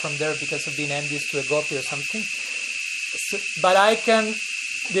kicked out from there because of being envious to a gopi or something. So, but I can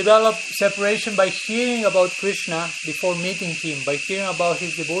develop separation by hearing about Krishna before meeting him, by hearing about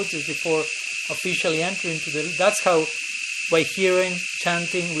his devotees before officially entering into the... That's how, by hearing,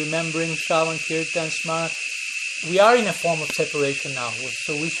 chanting, remembering, Shravan, Kirtan, Smara, we are in a form of separation now.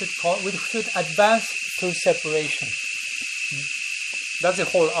 So we should advance through separation. That's the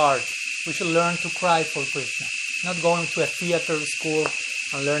whole art. We should learn to cry for Krishna. Not going to a theater school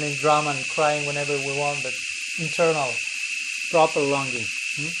and learning drama and crying whenever we want, but internal, proper longing.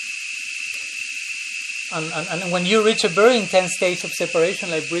 And when you reach a very intense stage of separation,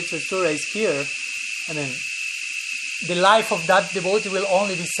 like Bhava-catuh-sloki is here, and then the life of that devotee will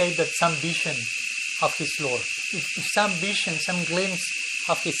only be saved at some vision of his Lord. If some vision, some glimpse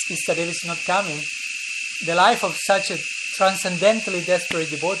of his Istadev is not coming, the life of such a transcendentally desperate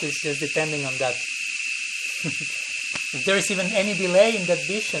devotee is just depending on that. If there is even any delay in that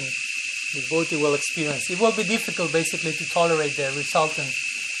vision, the devotee will experience. It will be difficult basically to tolerate the resultant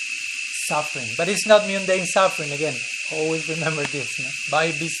suffering. But it's not mundane suffering again. Always remember this.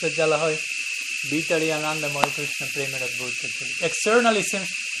 Bhai Bisva Jalahoy, Vitari Anandamoy Krishna Premerat Bhava-catuh-sloki. Externally it seems,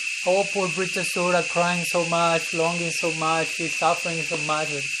 oh poor Bhava-catuh-sloki crying so much, longing so much, he's suffering so much.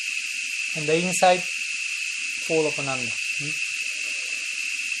 And the inside, full of Ananda.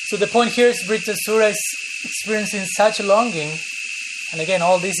 So the point here is Bhava-catuh-sloki is experiencing such a longing. And again,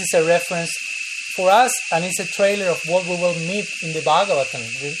 all this is a reference for us, and it's a trailer of what we will meet in the Bhagavatam.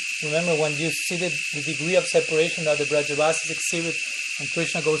 Remember, when you see the degree of separation that the Brajavasis exhibit, and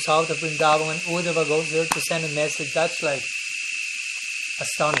Krishna goes out of Vrindavan, and Uddhava goes there to send a message, that's like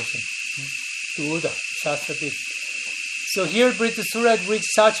astonishing to Uddhava, Shastrapit. So here, Bhava-catuh-sloki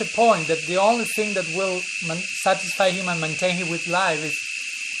reached such a point that the only thing that will satisfy him and maintain him with life is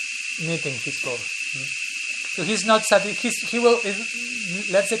meeting his Lord. So he's not satisfied. He will.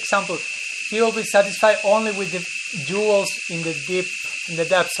 Let's example. He will be satisfied only with the jewels in the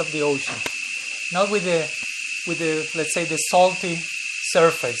depths of the ocean, not with the let's say the salty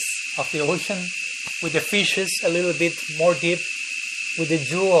surface of the ocean, with the fishes a little bit more deep, with the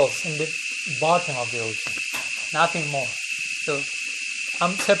jewels in the bottom of the ocean. Nothing more. So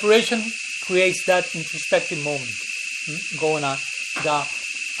separation creates that introspective moment going on.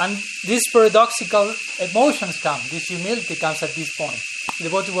 And these paradoxical emotions come, this humility comes at this point. The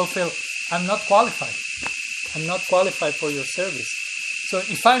devotee will feel, I'm not qualified. I'm not qualified for your service. So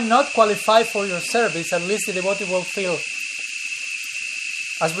if I'm not qualified for your service, at least the devotee will feel,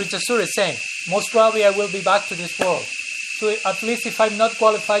 as Bhava-catuh-sloki is saying, most probably I will be back to this world. So at least if I'm not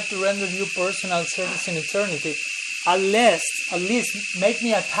qualified to render you personal service in eternity, at least make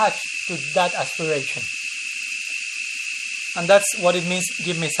me attached to that aspiration. And that's what it means,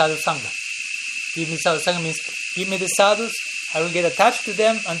 give me sadhu sangha. Give me sadhu sangha means, give me the sadhus, I will get attached to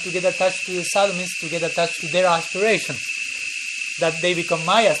them, and to get attached to the sadhu means to get attached to their aspirations. That they become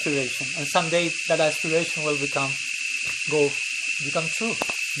my aspiration, and someday that aspiration will become true.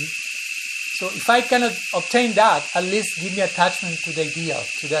 So if I cannot obtain that, at least give me attachment to the ideal,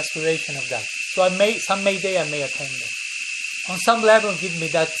 to the aspiration of that. So some day I may attain that. On some level, give me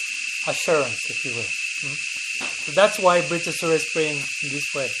that assurance, if you will. So that's why Bhava-catuh-sloki is praying in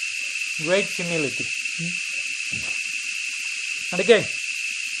this way. Great humility. And again,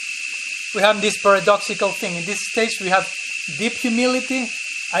 we have this paradoxical thing. In this stage, we have deep humility.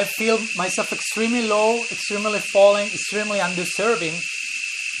 I feel myself extremely low, extremely falling, extremely undeserving.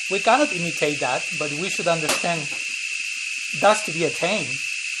 We cannot imitate that, but we should understand that's to be attained,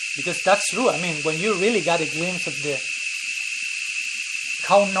 because that's true. I mean, when you really got a glimpse of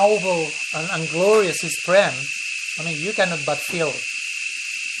how noble and glorious is Prem, I mean, you cannot but feel,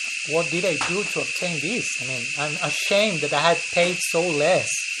 what did I do to obtain this? I mean, I'm ashamed that I had paid so less.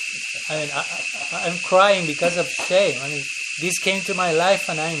 I mean, I'm crying because of shame. I mean, this came to my life,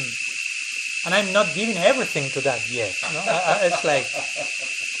 and I'm not giving everything to that yet. You know? It's like,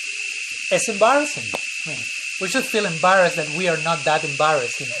 it's embarrassing. I mean, we should feel embarrassed that we are not that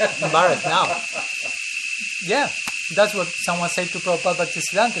embarrassed now. Yeah, that's what someone said to Prabhupada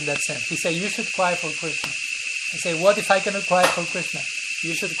Bhaktisiddhanta in that sense. He said, you should cry for Krishna. I say, what if I cannot cry for Krishna?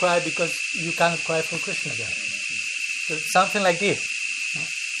 You should cry because you cannot cry for Krishna then. So something like this.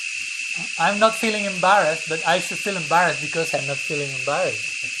 I'm not feeling embarrassed, but I should feel embarrassed because I'm not feeling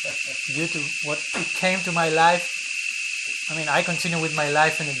embarrassed. Due to what it came to my life. I mean, I continue with my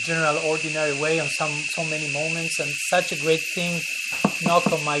life in a general, ordinary way on so many moments, and such a great thing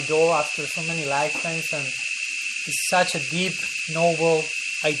knocked on my door after so many lifetimes, and it's such a deep, noble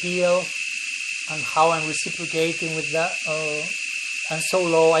ideal, and how I'm reciprocating with that. I'm so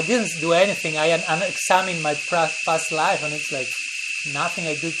low. I didn't do anything. I examined my past life, and it's like nothing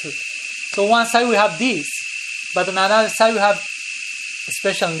I do to. So one side we have this, but on another side we have,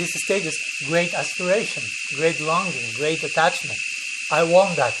 especially in these stages, great aspiration, great longing, great attachment. I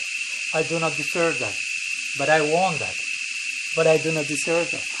want that. I do not deserve that. But I want that. But I do not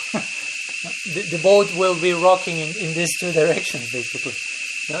deserve that. the boat will be rocking in these two directions, basically.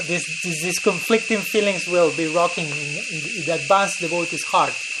 You know, these conflicting feelings will be rocking. In the advance, the boat is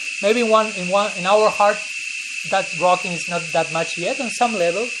hard. Maybe in our heart, that rocking is not that much yet. On some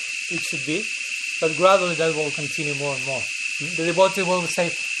level, it should be. But gradually that will continue more and more. The devotee will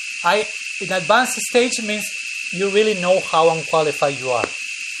say, in advanced stage means you really know how unqualified you are.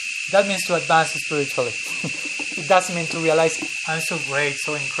 That means to advance spiritually. It doesn't mean to realize, I'm so great,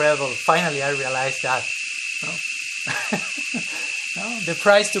 so incredible. Finally, I realized that. No? No? The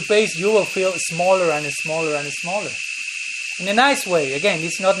price to pay is you will feel smaller and smaller and smaller. In a nice way. Again,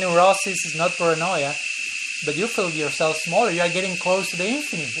 it's not neurosis, it's not paranoia, but you feel yourself smaller. You are getting close to the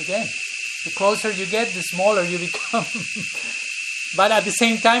infinite again. The closer you get, the smaller you become. But at the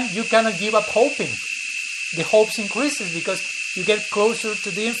same time, you cannot give up hoping. The hopes increases because you get closer to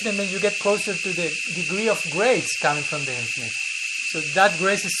the infinite and you get closer to the degree of grace coming from the infinite. So that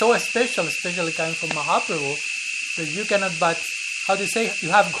grace is so special, especially coming from Mahaprabhu, that you cannot but, how do you say, you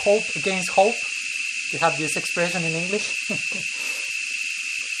have hope against hope. You have this expression in English.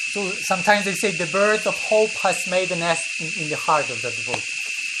 So sometimes they say the birth of hope has made a nest in the heart of that devotee.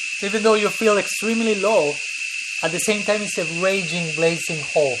 So even though you feel extremely low, at the same time it's a raging, blazing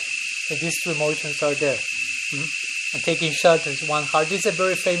hope. So these two emotions are there. And taking shelter is one heart. This is a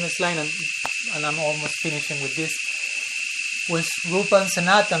very famous line, and I'm almost finishing with this. When Rupa and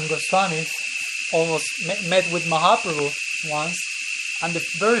Sanatan Goswamis almost met with Mahaprabhu once, and the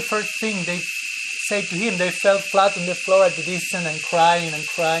very first thing they said to him, they fell flat on the floor at the distance and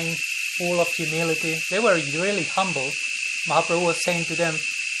crying, full of humility. They were really humble. Mahaprabhu was saying to them,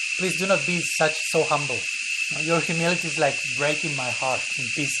 please do not be so humble. Your humility is like breaking my heart in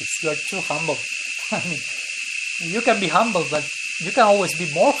pieces. You are too humble. I mean, you can be humble, but you can always be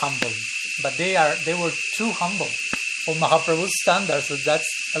more humble. But they were too humble for Mahaprabhu's standards, so that's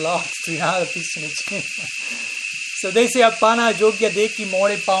a lot. So they say, Apana yogya deki more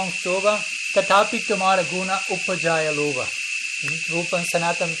paung shobha, tatapi tumara guna upajaya lova. Rupa and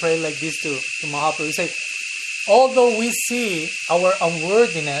Sanatan pray like this to Mahaprabhu. They say, although we see our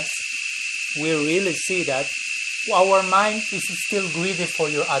unworthiness, we really see that our mind is still greedy for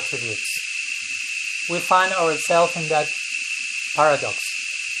your attributes. We find ourselves in that paradox.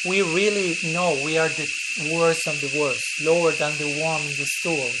 We really know we are the worst of the worst, lower than the worm in the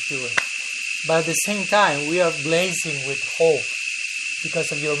stool, if you will. But at the same time, we are blazing with hope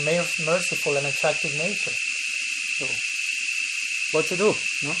because of your merciful and attractive nature. So, what to do?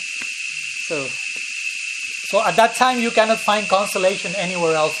 No? So at that time, you cannot find consolation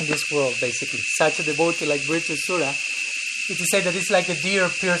anywhere else in this world, basically. Such a devotee like Brita Sura, it is said that it's like a deer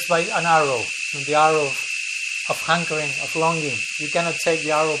pierced by an arrow. And the arrow of hankering, of longing. You cannot take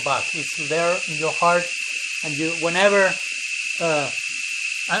the arrow back. It's there in your heart, and you, whenever,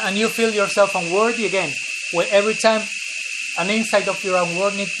 and you feel yourself unworthy again. Where every time an insight of your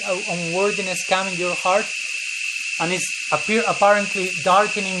unworthiness comes in your heart, and it's apparently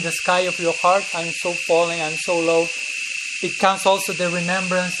darkening the sky of your heart. I'm so falling, I'm so low. it comes also the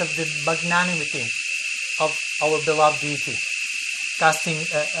remembrance of the magnanimity of our beloved deity, casting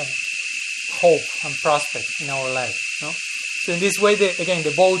a hope and prospect in our life. No? So in this way,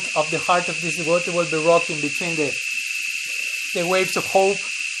 the boat of the heart of this devotee will be rocking between the waves of hope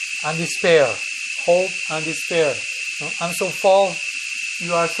and despair. Hope and despair. No? I'm so full,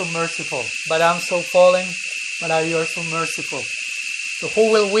 you are so merciful. But I'm so fallen, but you are so merciful. So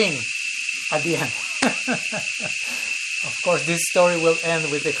who will win at the end? Of course, this story will end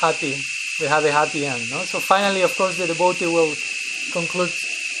with a happy end. No? So finally, of course, the devotee will conclude,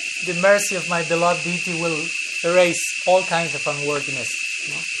 the mercy of my beloved deity will erase all kinds of unworthiness.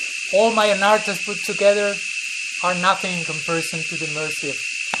 No? All my anarthas put together are nothing in comparison to the mercy of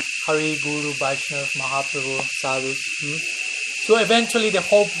Hari, Guru, Vaishnava, Mahaprabhu, Sadhus. So eventually the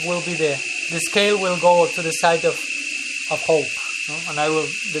hope will be the scale will go to the side of hope. No? And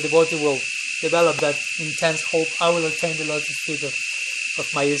the devotee will develop that intense hope. I will attain the lotus feet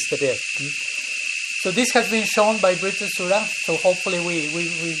of my Istadev. So this has been shown by Vritrasura. So hopefully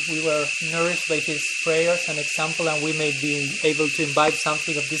we were nourished by his prayers and example, and we may be able to imbibe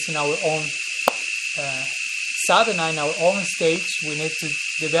something of this in our own sadhana, in our own stage. We need to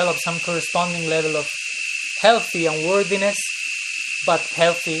develop some corresponding level of healthy unworthiness, but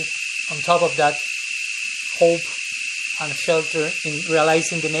healthy on top of that hope and shelter in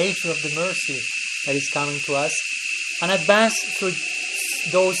realizing the nature of the mercy that is coming to us, and advance through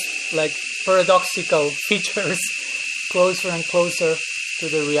those like paradoxical features closer and closer to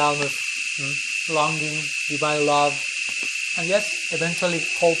the realm of longing, divine love. And yes, eventually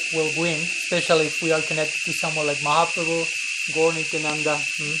hope will win, especially if we are connected to someone like Mahaprabhu, Gaur Nityananda,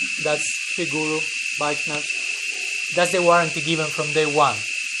 that's Sri Guru, Vaishnavas. That's the warranty given from day one.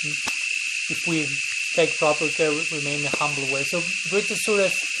 If we take proper care, remain in a humble way. So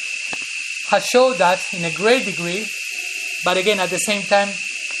Vritrasura has showed that in a great degree, but again, at the same time,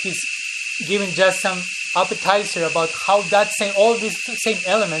 he's giving just some appetizer about how all these same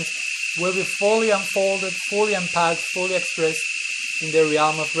elements will be fully unfolded, fully unpacked, fully expressed in the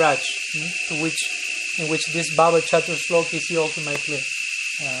realm of Raj, in which this Bhava-catuh-sloki is ultimately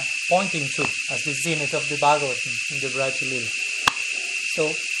pointing to as the zenith of the Bhagavatam in the Vraja Lila. So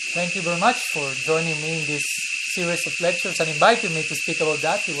thank you very much for joining me in this series of lectures and inviting me to speak about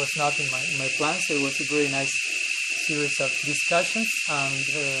that. It was not in my plans. It was a very nice series of discussions. And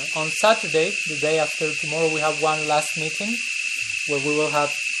on Saturday, the day after tomorrow, we have one last meeting where we will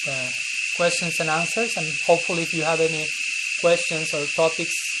have questions and answers. And hopefully, if you have any questions or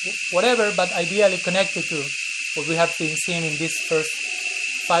topics, whatever, but ideally connected to what we have been seeing in these first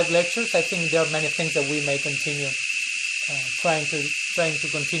 5 lectures, I think there are many things that we may continue trying to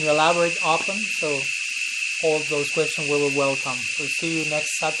continue elaborate upon. So all those questions we will welcome. So see you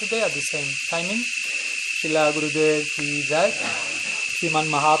next Saturday at the same timing. Srila Gurudev ki jai, Sriman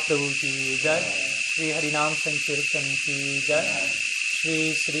Mahaprabhu ki jai, Sri Harinam Sankirtan ki jai,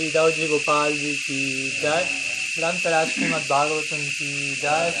 Sri Dauji Gopal ji ki jai, Grantara Srimad Bhagavatam ki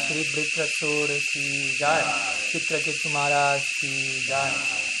jai, Sri Vritrasura ki jai, Chitraketu Maharaj ki jai,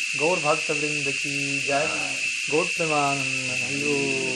 Gaur Bhakta Vrinda ki jai, Gaur Premanand Hariyo.